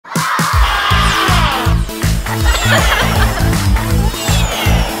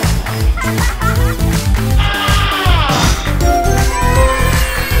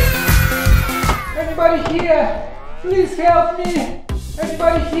Please help me!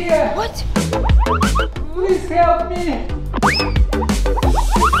 Anybody here? What? Please help me!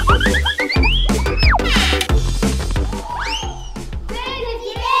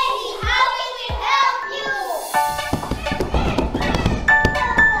 Daddy, how can we help you?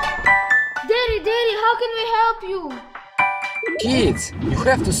 Daddy, how can we help you? Kids, you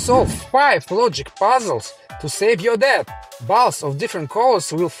have to solve 5 logic puzzles to save your dad. Balls of different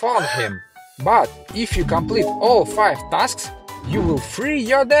colors will follow him. But if you complete all 5 tasks, you will free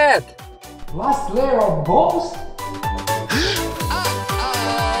your dad. Last layer of balls?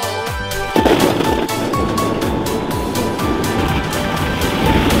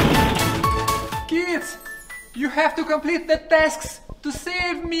 Kids, you have to complete the tasks to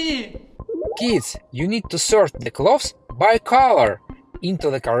save me. Kids, you need to sort the clothes by color into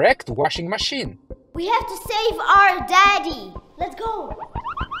the correct washing machine. We have to save our daddy. Let's go.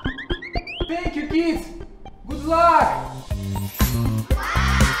 Thank you, kids. Good luck.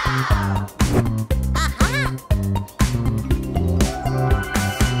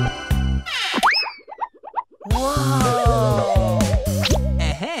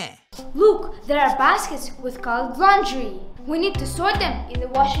 Look, there are baskets with colored laundry. We need to sort them in the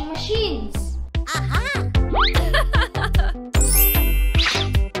washing machines.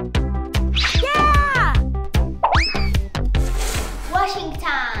 Yeah! Washing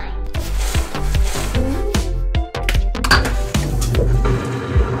time.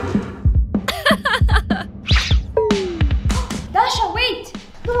 Dasha, wait!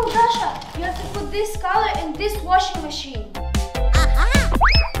 No, Dasha, you have to put this color in this washing machine.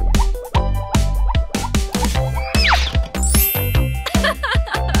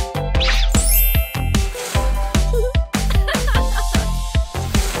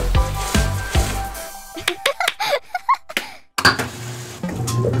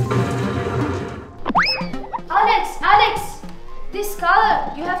 Alex, this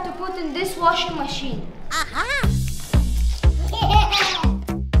color you have to put in this washing machine.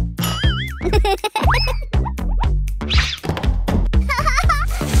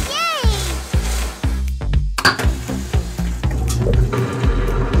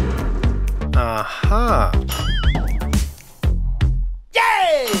 Aha!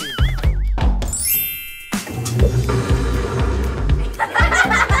 Yay!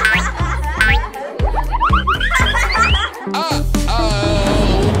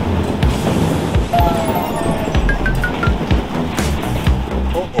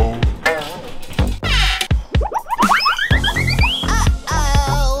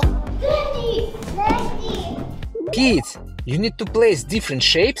 Kids, you need to place different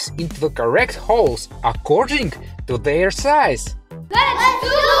shapes into the correct holes according to their size. Let's do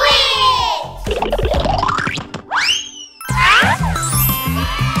it!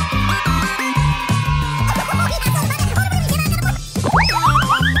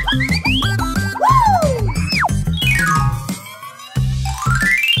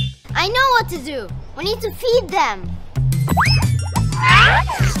 I know what to do. We need to feed them.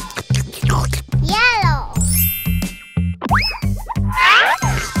 Yellow.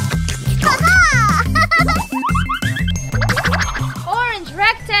 Orange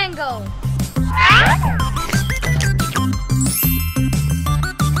rectangle.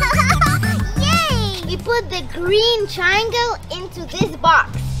 Yay! We put the green triangle into this box.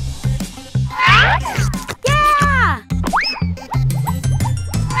 Yeah!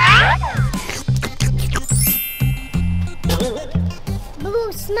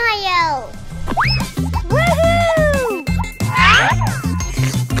 Blue smile. Woohoo!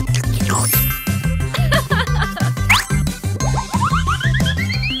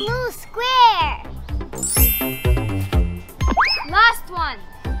 Blue square. Last one.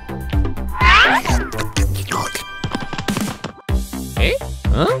 Eh?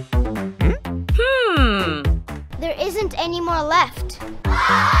 Huh? There isn't any more left.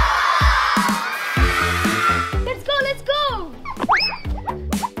 Let's go, let's go.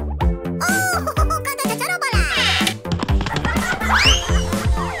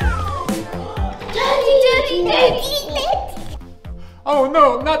 Daddy! Oh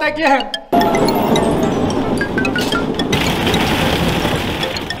no, not again!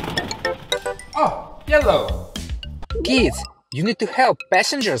 Oh, yellow! Kids, you need to help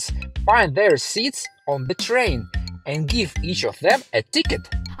passengers find their seats on the train and give each of them a ticket.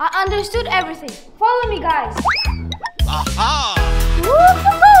 I understood everything. Follow me, guys. Aha!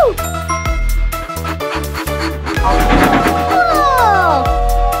 Woohoo!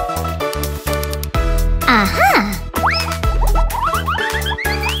 Aha!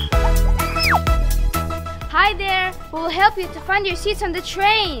 Hi there. We will help you to find your seats on the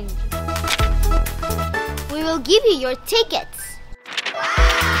train. We we will give you your tickets.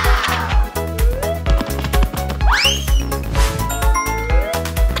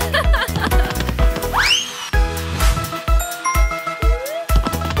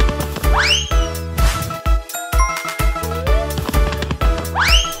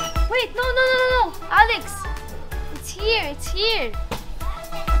 Wait, no, Alex. It's here.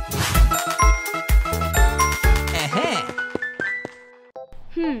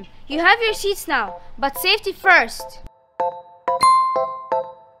 You have your seats now, but safety first.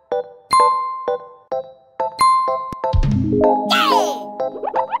 Yay!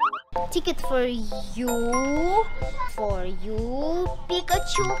 Ticket for you,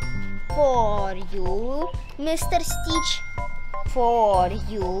 Pikachu, for you, Mr. Stitch, for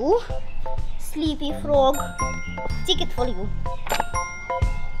you, Sleepy Frog. Ticket for you.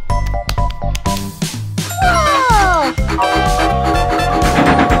 Whoa!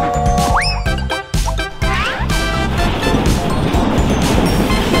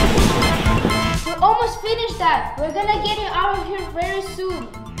 We're almost finished that. We're gonna get you out of here very soon.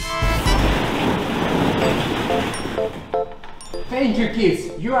 Thank you,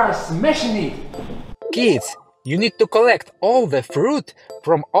 kids. You are smashing it. Kids, you need to collect all the fruit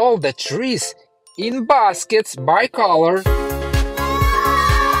from all the trees in baskets by color.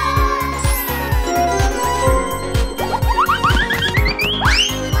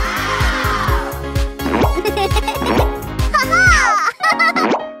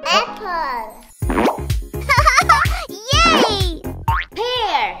 Apple. Yay!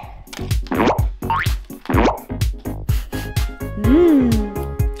 Pear.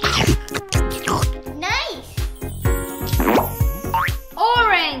 Nice.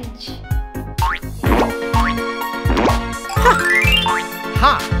 Orange.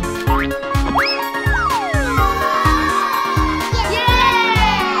 Ha!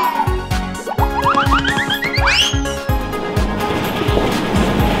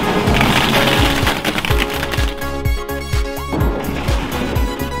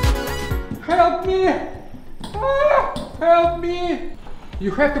 Help me! Help me!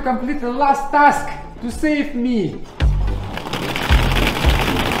 You have to complete the last task to save me.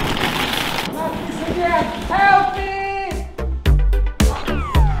 Not this again! Help me!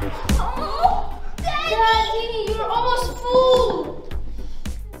 Daddy, you're almost full.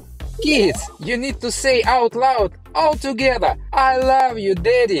 Kids, you need to say out loud, all together, I love you,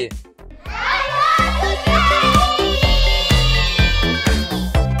 Daddy.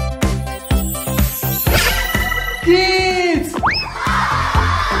 Kids!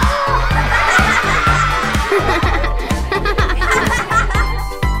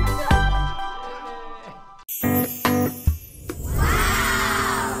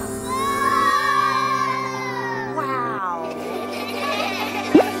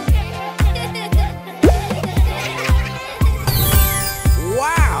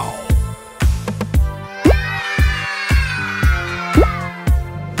 Wow!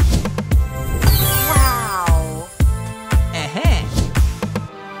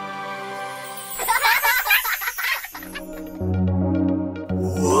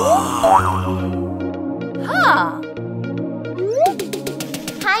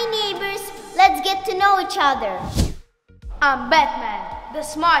 Hi neighbors, let's get to know each other. I'm Batman, the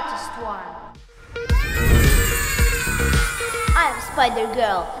smartest one. I'm Spider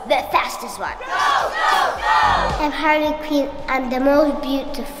Girl, the fastest one. I'm Harley Quinn, I'm the most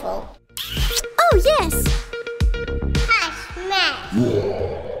beautiful. Oh yes! Hi, Smash!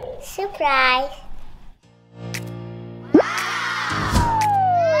 Surprise!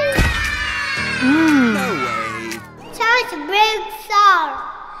 No way! Sounds a big star.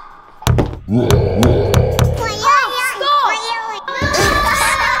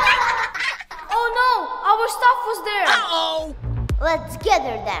 Oh no, our stuff was there. Uh-oh! Let's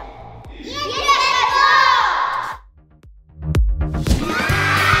gather them.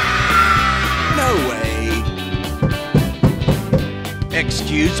 No way!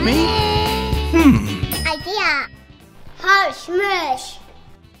 Excuse me? Idea. Hi, Smash.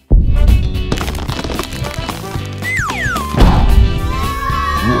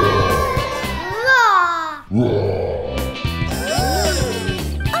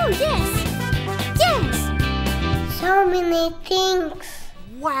 Oh yes, yes. So many things.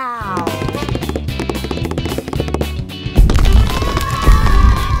 Wow!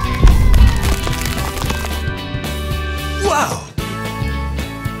 Wow!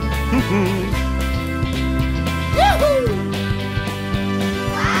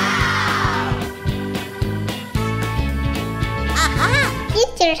 Aha!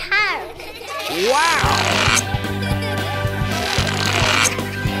 Peter's house. Wow!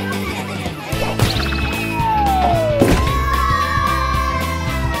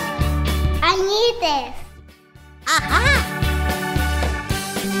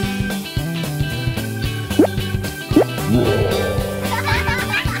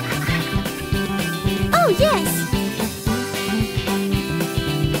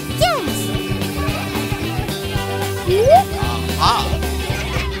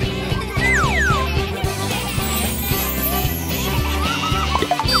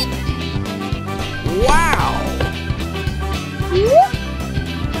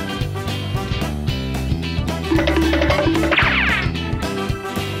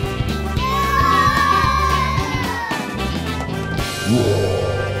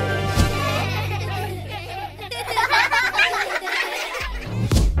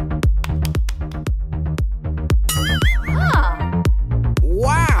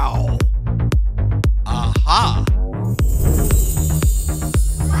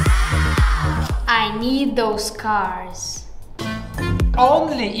 cars.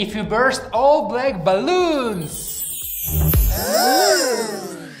 Only if you burst all black balloons.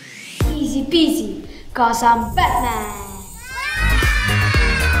 Easy peasy, cause I'm Batman.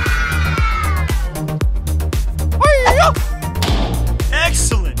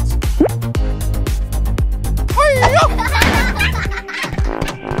 Excellent!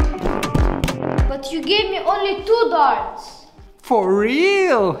 But you gave me only 2 darts. For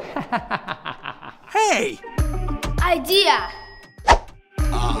real? Hey! Idea!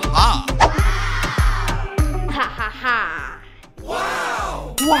 Aha! Ha ha ha!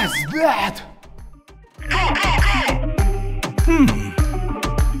 What's that?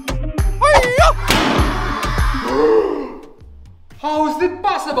 How is it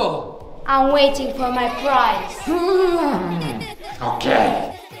possible? I'm waiting for my prize.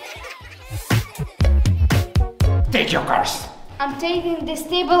 Okay. Take your cars. I'm taking this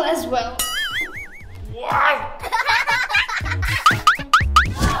table as well. What?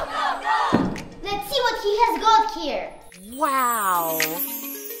 Let's see what he has got here. Wow!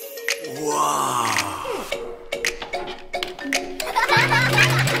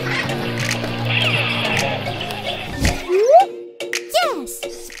 Yes!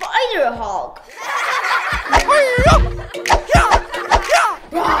 Spider Hulk!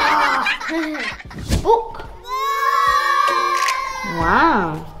 Book!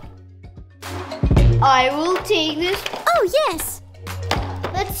 Wow. I will take this. Oh, yes!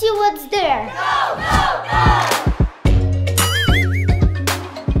 Let's see what's there.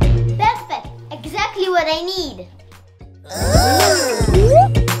 Backpack! Exactly what I need.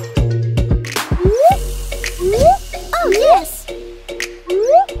 Oh, yes!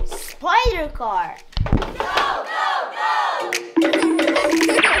 Spider car!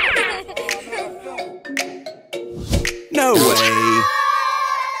 No way!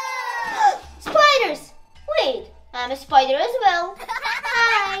 Spiders! Wait, I'm a spider as well.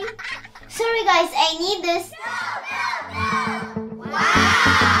 Hi! Sorry guys, I need this.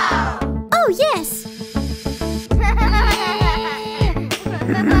 Wow! Oh, yes!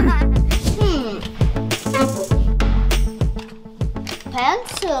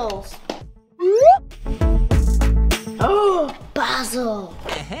 Pencils. Oh, puzzle.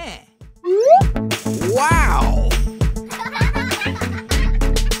 Wow!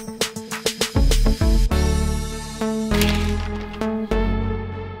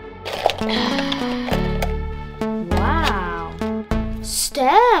 Wow.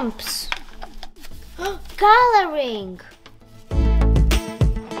 Stamps. Coloring.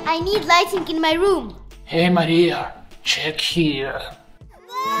 I need lighting in my room. Hey Maria, check here.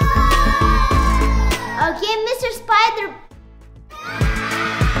 Okay, Mr. Spider.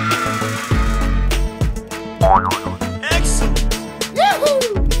 Excellent! Yahoo!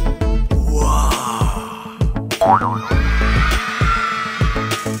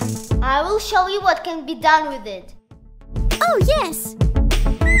 I will show you what can be done with it. Oh, yes!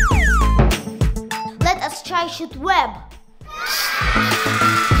 Let us try shoot web.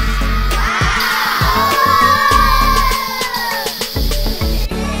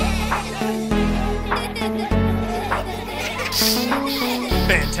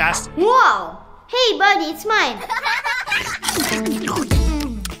 Fantastic! Wow! Hey, buddy, it's mine.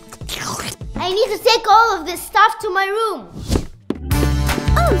 I need to take all of this stuff to my room.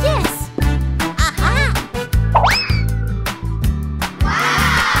 Oh, yes! Aha!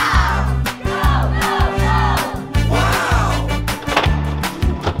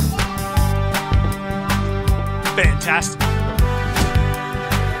 Fantastic!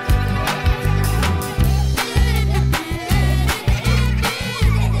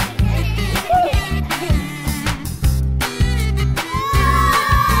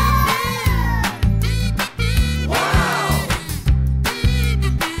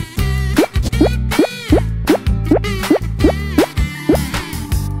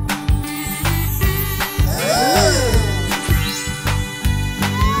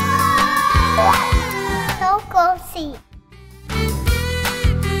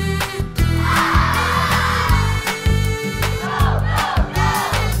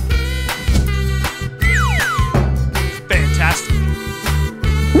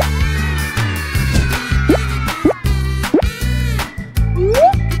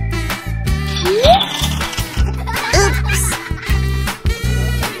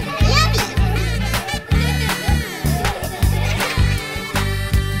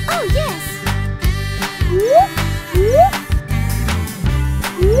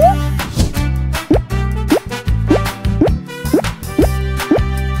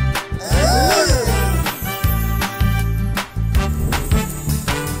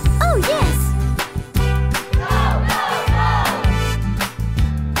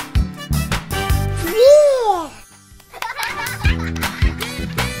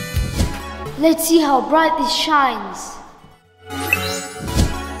 Let's see how bright this shines.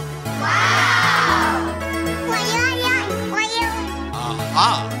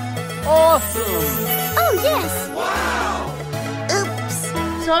 Awesome! Oh, yes! Wow! Oops.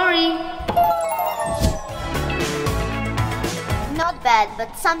 Sorry. Not bad,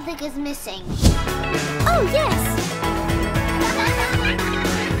 but something is missing. Oh, yes!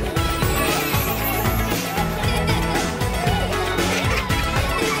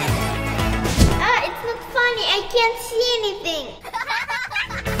 It's not funny. I can't see anything.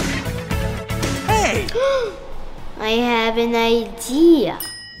 Hey! I have an idea.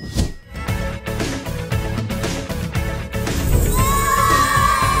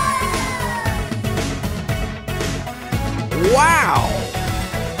 Wow!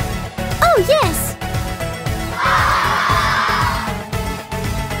 Oh, yes!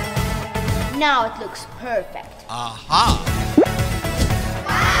 Now it looks perfect. Aha!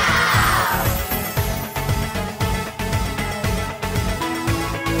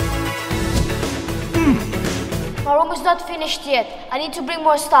 My room is not finished yet. I need to bring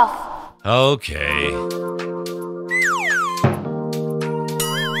more stuff. Okay.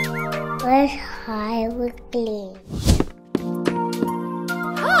 Let's hide with clean.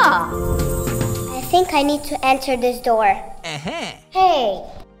 I think I need to enter this door. Hey,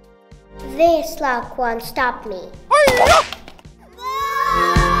 this lock won't stop me.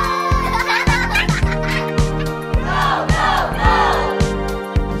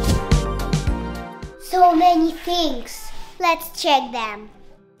 So many things. Let's check them.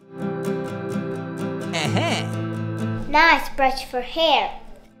 Nice brush for hair.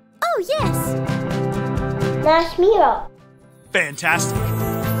 Oh, yes. Nice mirror. Fantastic.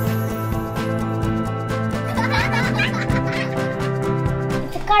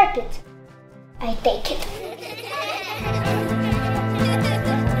 It's a carpet. I take it.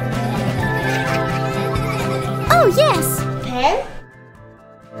 Oh, yes. Pen?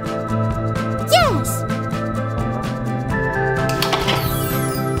 Yes.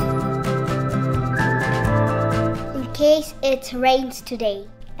 In case it rains today.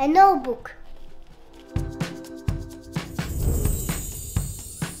 A notebook.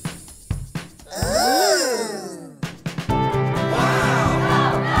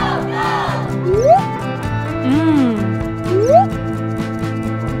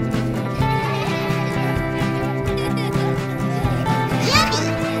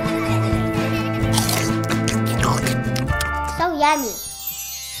 So yummy.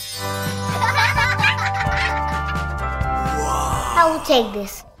 I will take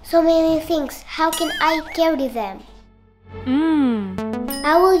this. So many things. How can I carry them?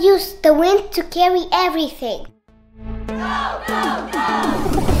 I will use the wind to carry everything.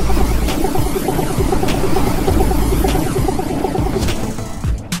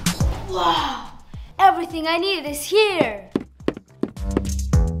 Wow! Everything I need is here.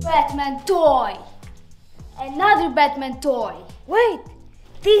 Batman toy. Another Batman toy. Wait,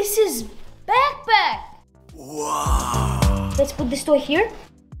 this is backpack. Wow! Let's put this toy here.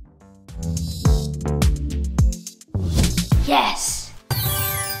 Yes.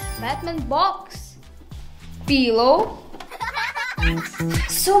 Batman box. Pillow.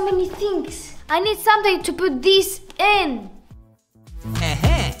 So many things. I need something to put this in.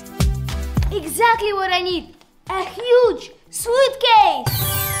 Exactly what I need. A huge suitcase.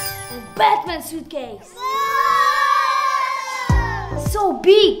 A Batman suitcase. So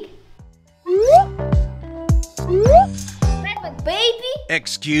big. Batman baby.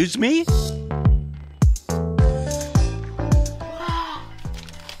 Excuse me?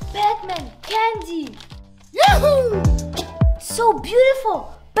 Batman candy. Yahoo! So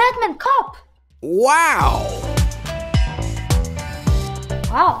beautiful. Batman cup. Wow!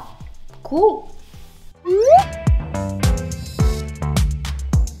 Wow. Cool.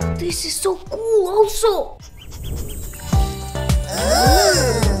 This is so cool also.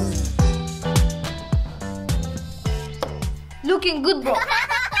 Looking good, bro.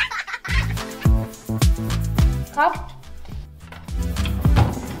 Cup.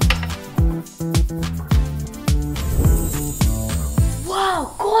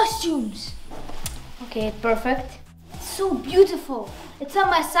 Wow, costumes. Okay, perfect. So beautiful. It's not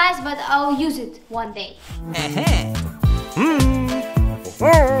my size, but I'll use it one day.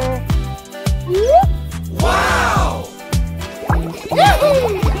 Wow!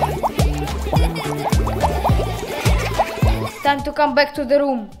 Time to come back to the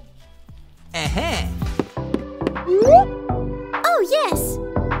room. Oh, yes.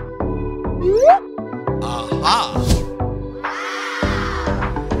 Aha!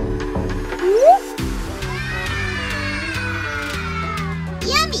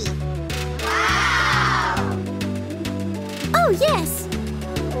 Yummy.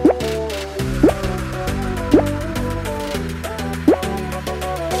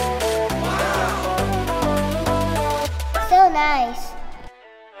 nice.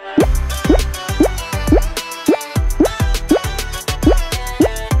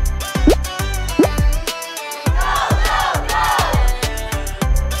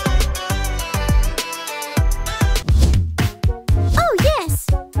 Oh, yes!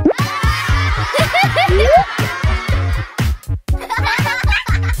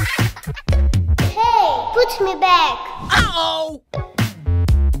 Hey, put me back. Uh-oh!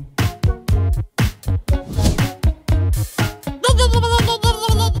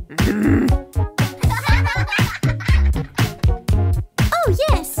 Oh,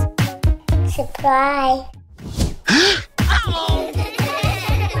 yes! Surprise.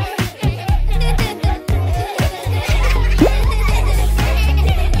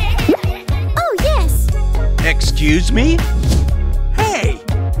 Oh, yes! Excuse me? Hey!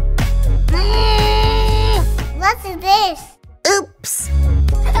 What is this? Oops!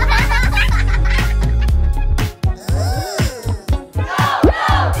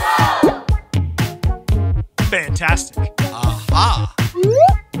 Fantastic. Aha!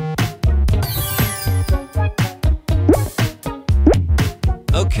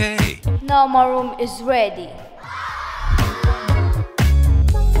 Okay. Now my room is ready.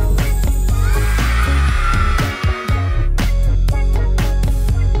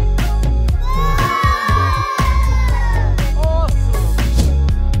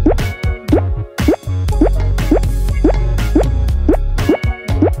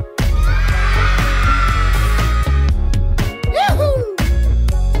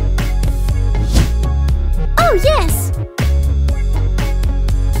 Oh, yes!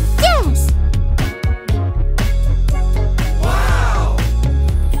 Yes!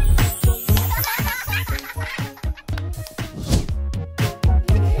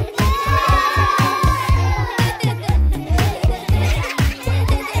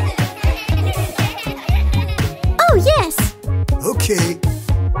 Oh, yes! Okay.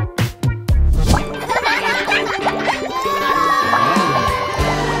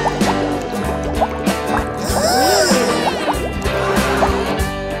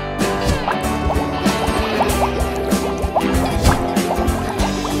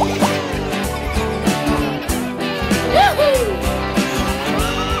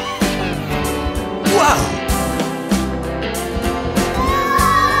 Wow!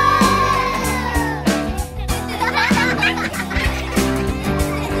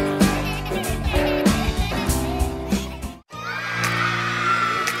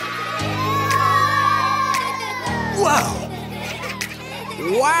 Wow!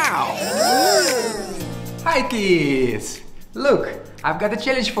 Wow! Hi kids! Look, I've got a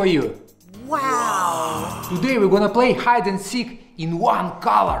challenge for you. Wow! Today we're gonna play hide and seek in one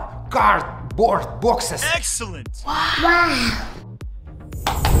color cardboard boxes. Excellent! Wow.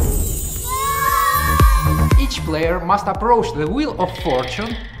 Each player must approach the wheel of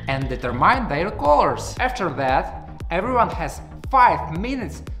fortune and determine their colors. After that, everyone has 5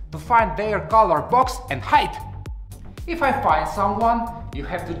 minutes to find their color box and hide. If I find someone, you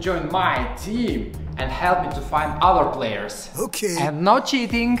have to join my team and help me to find other players. Okay. And no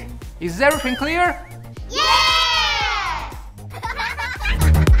cheating. Is everything clear? Yeah!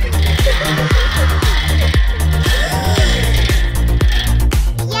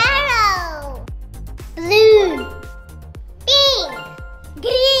 Yellow, blue, pink,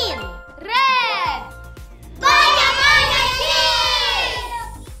 green, Red! Mania, Mania,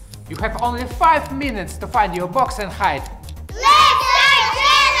 kids! You have only 5 minutes to find your box and hide. Let's start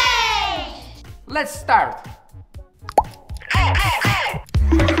challenge! Let's start.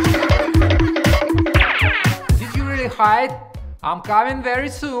 Did you really hide? I'm coming very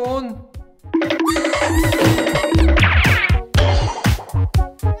soon.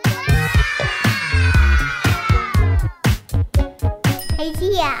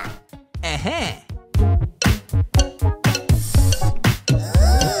 Idea. Uh-huh.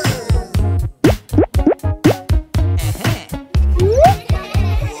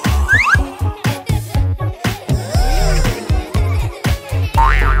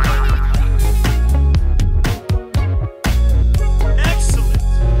 Excellent!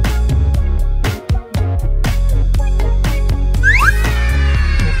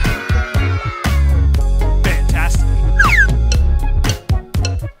 Fantastic!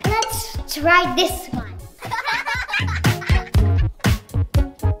 Let's try this one.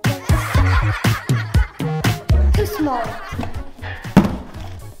 Too small.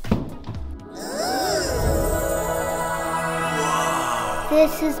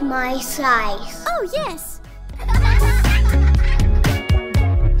 This is my size. Oh, yes!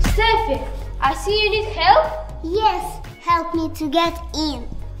 Steffi, I see you need help? Yes, help me to get in.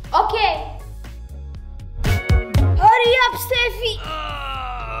 Okay. Hurry! Hurry up, Steffi!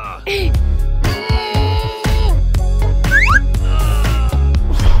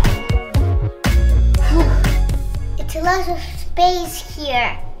 It's a lot of space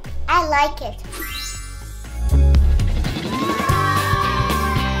here. I like it.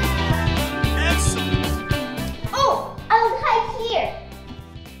 Excellent. Oh, I'll hide here.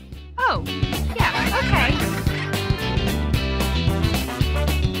 Oh, yeah, okay.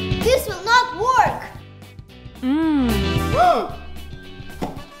 This will not work.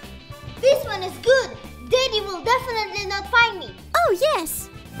 This one is good. Daddy will definitely not find me. Oh, yes.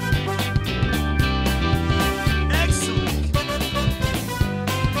 Excellent.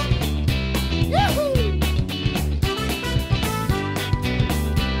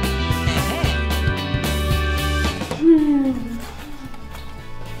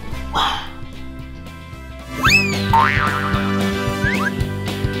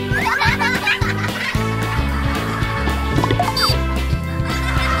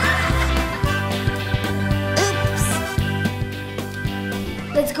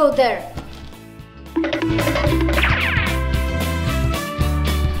 Let's go there.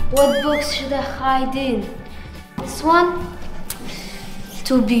 What box should I hide in? This one?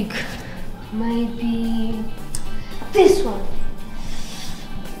 Too big. Maybe this one.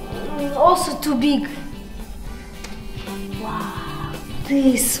 Also too big. Wow,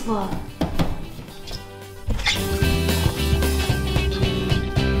 this one.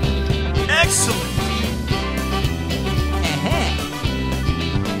 Excellent.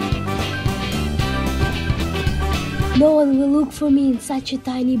 No one will look for me in such a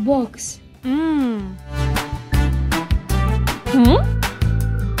tiny box.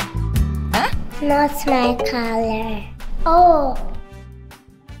 Not my color. Oh.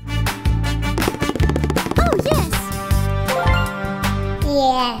 Oh, yes.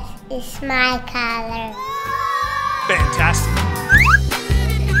 Yes, it's my color. Fantastic.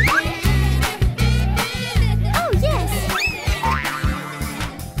 Oh, yes.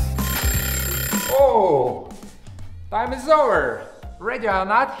 Oh, time is over. Ready or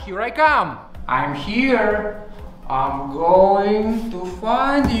not, here I come. I'm here. I'm going to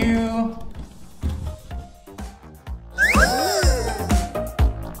find you.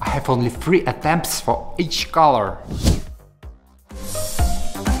 I have only 3 attempts for each color.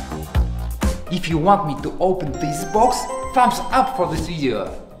 If you want me to open this box, thumbs up for this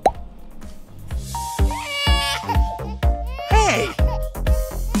video. Hey.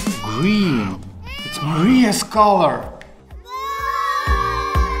 Green. It's Maria's color.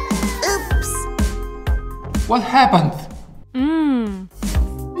 Oops. What happened?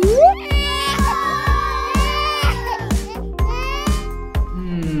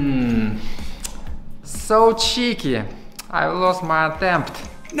 So cheeky. I lost my attempt.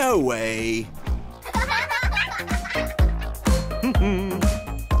 No way.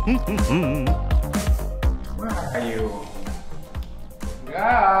 Where are you?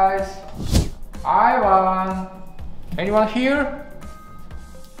 Guys! Ivan! Anyone here?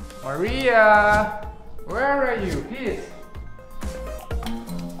 Maria! Where are you, kids?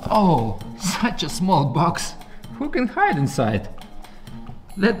 Oh, such a small box. Who can hide inside?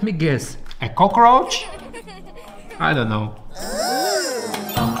 Let me guess. A cockroach? I don't know.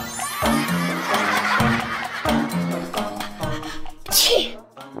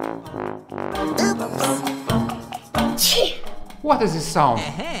 What is this sound?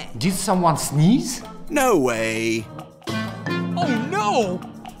 Did someone sneeze? No way. Oh no!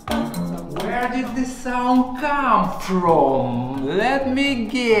 Where did this sound come from? Let me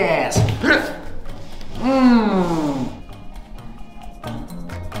guess.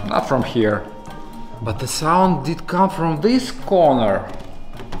 Not from here. But the sound did come from this corner.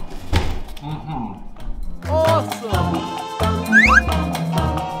 Awesome.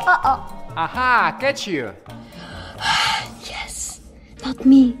 Aha, catch you. Yes, not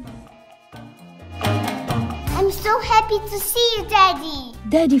me. I'm so happy to see you, Daddy.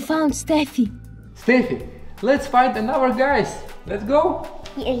 Daddy found Steffi. Steffi, let's find another guys. Let's go.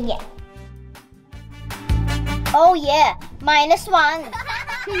 Yeah. Oh yeah, -1.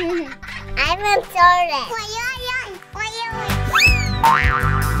 I'm a tourist.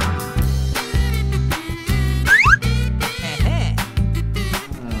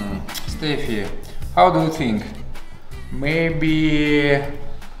 Steffi, how do you think? Maybe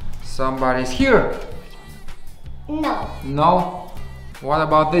somebody's here? No. No? What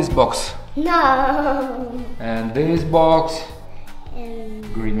about this box? No. And this box?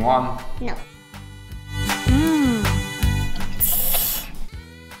 Green one? No.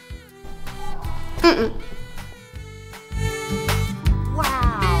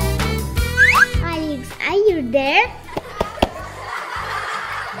 Wow. Alex, are you there?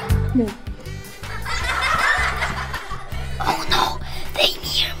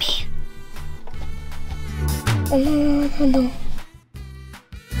 no.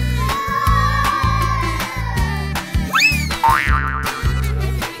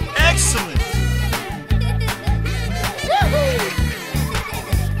 Excellent!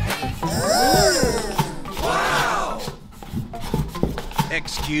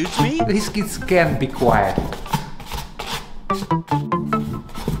 Excuse me? These kids can't be quiet.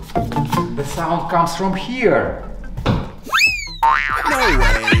 The sound comes from here. No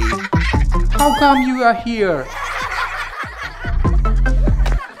way! How come you are here?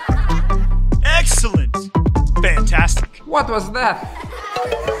 Excellent! Fantastic! What was that?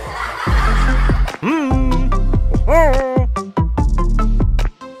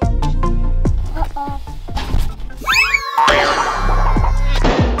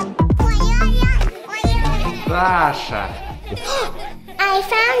 Sasha. I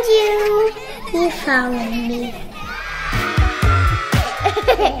found you. You found me.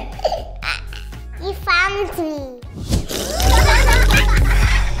 You found me.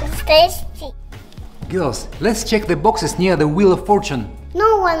 It's tasty. Girls, let's check the boxes near the Wheel of Fortune.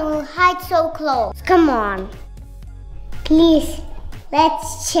 No one will hide so close. Come on. Please,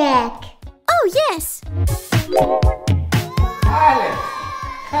 let's check. Oh, yes! Alex!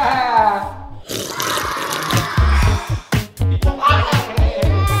 Ha!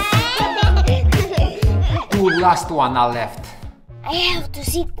 Two last one are left. I have to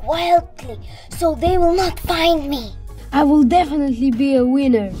seek wildly so they will not find me. I will definitely be a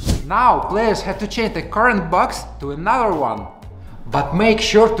winner. Now players have to change the current box to another one. But make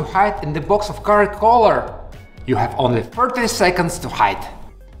sure to hide in the box of current color. You have only 30 seconds to hide.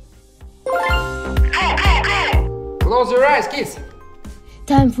 Close your eyes, kids.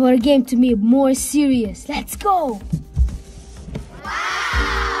 Time for a game to be more serious. Let's go!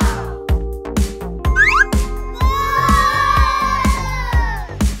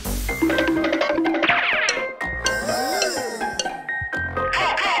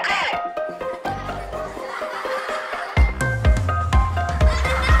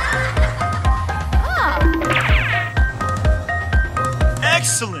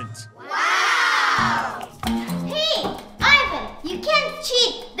 Excellent! Hey, Ivan, you can't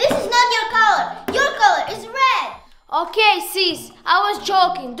cheat. This is not your color. Your color is red. Okay, sis, I was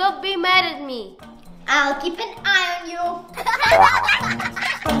joking. Don't be mad at me. I'll keep an eye on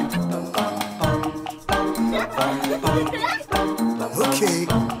Okay.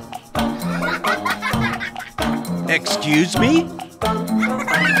 Excuse me?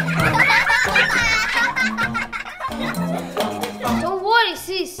 Don't worry,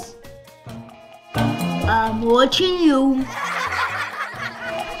 sis. I'm watching you.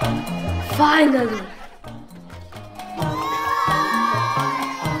 Finally.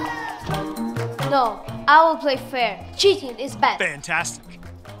 No, I will play fair. Cheating is bad. Fantastic!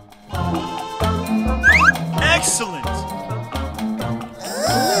 Excellent!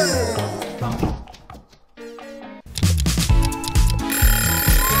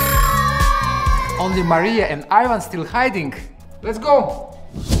 Only Maria and Ivan still hiding. Let's go!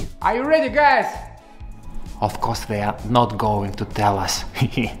 Are you ready, guys? Of course they are not going to tell us.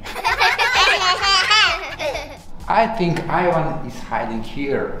 I think Ivan is hiding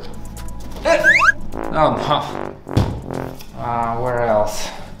here. Oh no. Where else?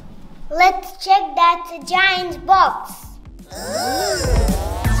 Let's check that giant box.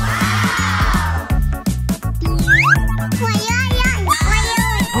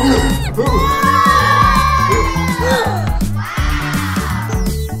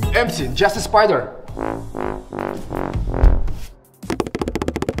 Empty, just a spider.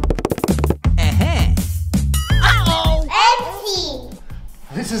 Empty.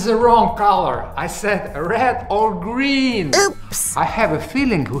 This is the wrong color. I said red or green. Oops! I have a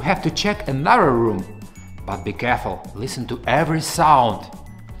feeling we have to check another room. But be careful, listen to every sound.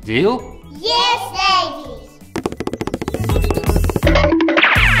 Deal? Yes, ladies.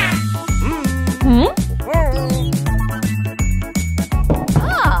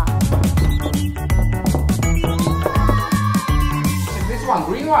 Check this one,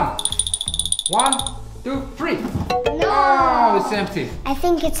 green one. 1, 2, 3. No. Oh, it's empty. I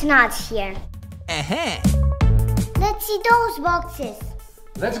think it's not here. Let's see those boxes.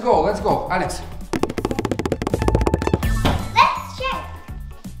 Let's go, Alex. Let's check.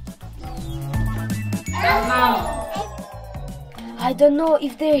 And now. I don't know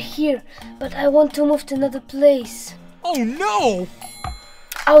if they're here, but I want to move to another place. Oh no!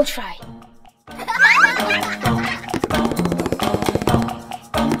 I'll try.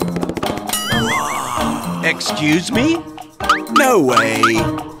 Excuse me? No way!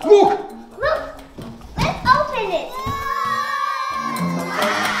 Look! Look, let's open it.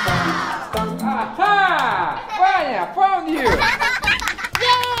 Aha! Vania, found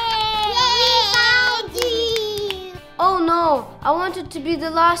wanted to be the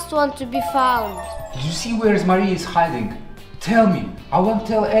last one to be found. Did you see where Maria is hiding? Tell me, I won't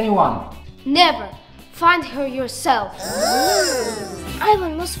tell anyone. Never. Find her yourself.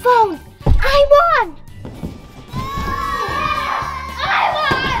 Ivan was found. I won!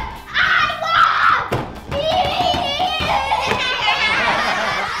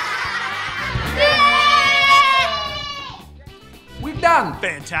 We're done!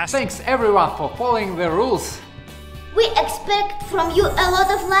 Fantastic. Thanks everyone for following the rules. We expect from you a lot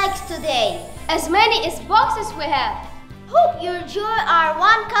of likes today. As many as boxes we have. Hope you enjoy our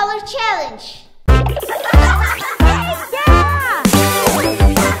one color challenge.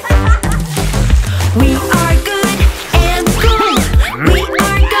 We are good and cool. We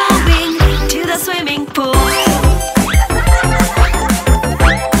are going to the swimming pool.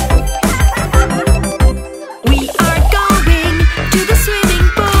 We are going to the swimming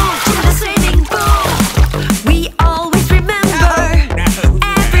pool. To the swimming pool. We always remember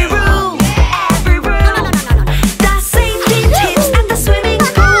every rule, every rule. The safety tips at the swimming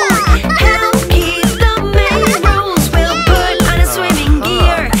pool help keep the main rules. We'll put on a swimming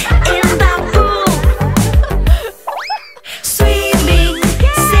gear in the pool. Swimming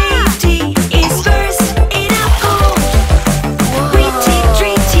safety is first in a pool. We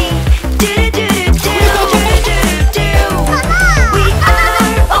treaty, do do do do do do do. We are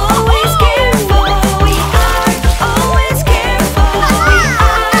always careful. We are always careful. We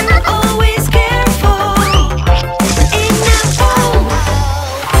are always careful in the pool.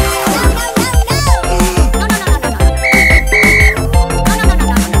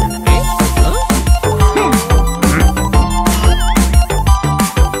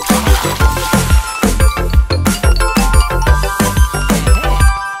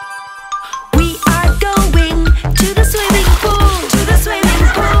 We are going to the swimming pool. To the swimming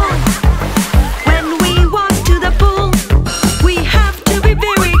pool. When we walk to the pool, we have to be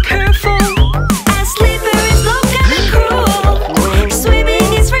very careful. As slippery is local and cruel. Swimming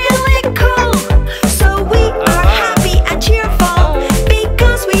is really cool. So we are happy and cheerful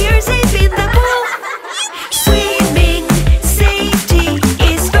because we are safe in the pool. Swimming safety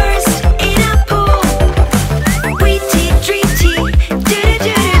is first in a pool. We treaty, do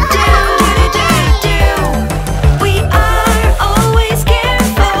do do do do do. We are always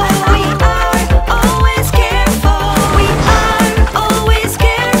careful. We are always careful. We are always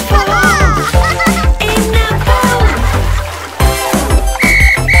careful in the pool.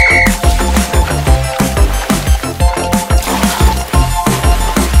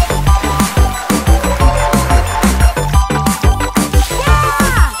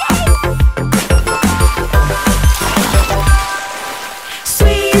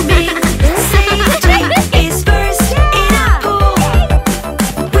 Swimming safety is first in a pool.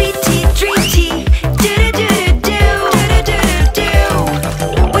 We treaty, do do do do do do.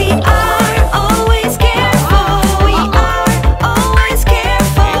 We are always careful. We are always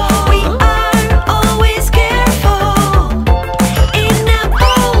careful. We are always careful in the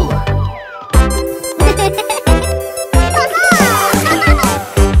pool.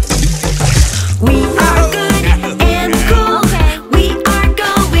 We are good and cool. We are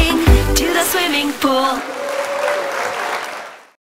going to the swimming pool.